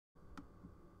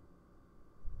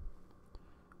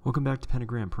Welcome back to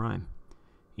pentagramprime.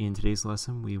 In today's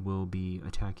lesson, we will be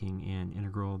attacking an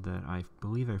integral that I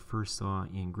believe I first saw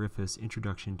in Griffith's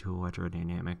Introduction to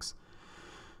Electrodynamics,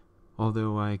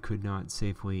 although I could not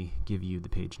safely give you the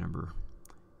page number.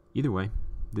 Either way,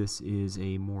 this is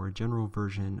a more general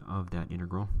version of that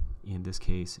integral, in this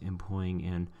case employing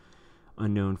an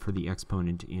unknown for the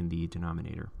exponent in the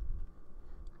denominator.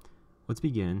 Let's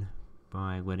begin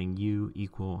by letting u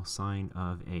equal sine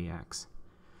of ax,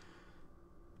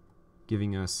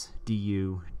 giving us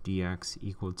du dx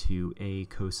equal to a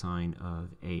cosine of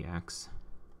ax,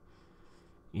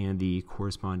 and the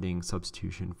corresponding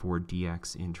substitution for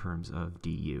dx in terms of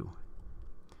du.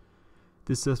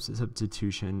 This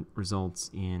substitution results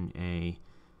in a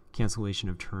cancellation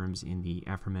of terms in the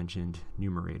aforementioned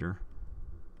numerator.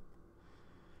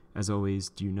 As always,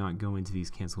 do not go into these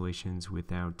cancellations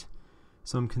without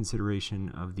some consideration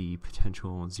of the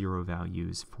potential zero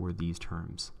values for these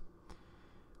terms.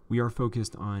 We are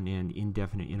focused on an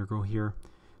indefinite integral here,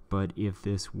 but if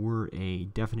this were a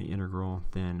definite integral,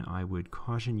 then I would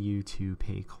caution you to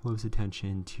pay close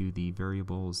attention to the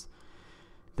variables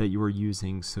that you are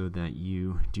using so that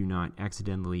you do not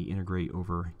accidentally integrate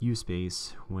over u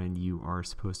space when you are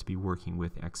supposed to be working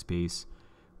with x space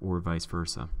or vice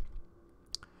versa.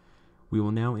 We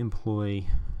will now employ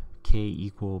k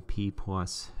equal p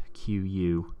plus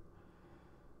qu,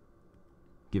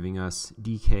 giving us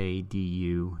dk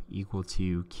du equal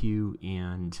to q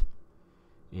and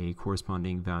a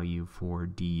corresponding value for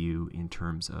du in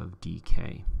terms of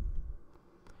dk.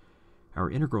 Our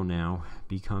integral now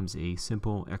becomes a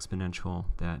simple exponential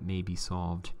that may be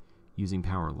solved using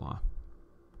power law.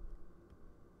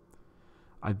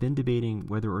 I've been debating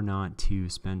whether or not to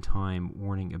spend time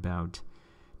warning about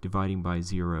dividing by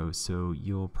zero, so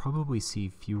you'll probably see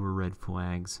fewer red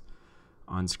flags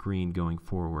on screen going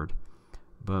forward.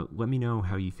 But let me know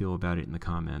how you feel about it in the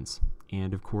comments.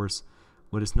 And of course,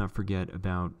 let us not forget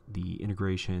about the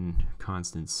integration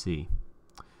constant c.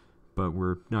 But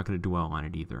we're not going to dwell on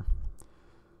it either.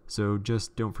 So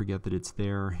just don't forget that it's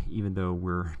there, even though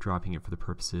we're dropping it for the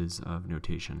purposes of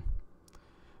notation.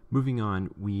 Moving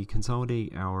on, we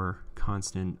consolidate our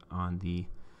constant on the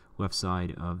left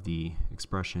side of the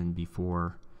expression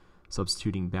before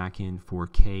substituting back in for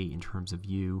k in terms of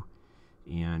u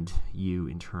and u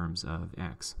in terms of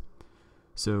x.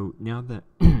 So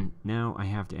now I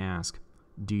have to ask,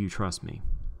 do you trust me?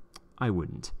 I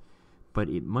wouldn't, but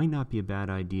it might not be a bad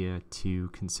idea to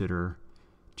consider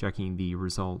checking the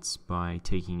results by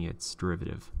taking its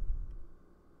derivative.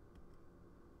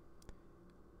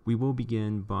 We will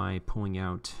begin by pulling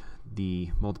out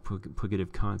the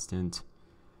multiplicative constant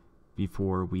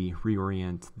before we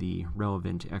reorient the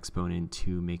relevant exponent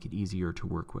to make it easier to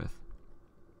work with.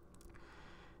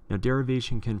 Now,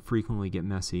 derivation can frequently get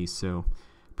messy, so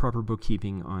proper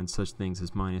bookkeeping on such things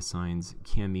as minus signs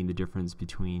can mean the difference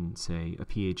between, say, a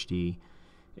PhD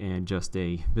and just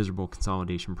a miserable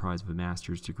consolidation prize of a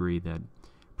master's degree that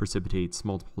precipitates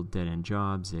multiple dead-end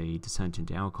jobs, a descent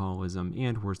into alcoholism,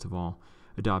 and, worst of all,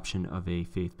 adoption of a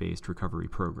faith-based recovery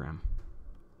program.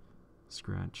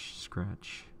 Scratch,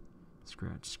 scratch,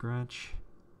 scratch, scratch.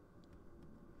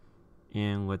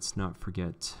 And let's not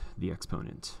forget the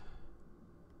exponent.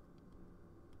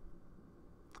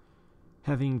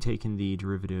 Having taken the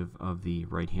derivative of the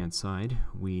right-hand side,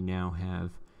 we now have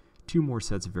two more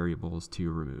sets of variables to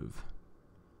remove.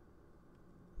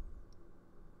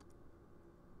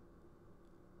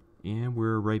 And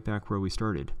we're right back where we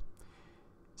started.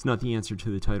 It's not the answer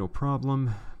to the title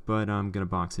problem, but I'm going to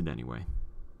box it anyway.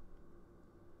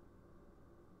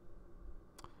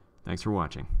 Thanks for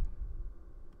watching.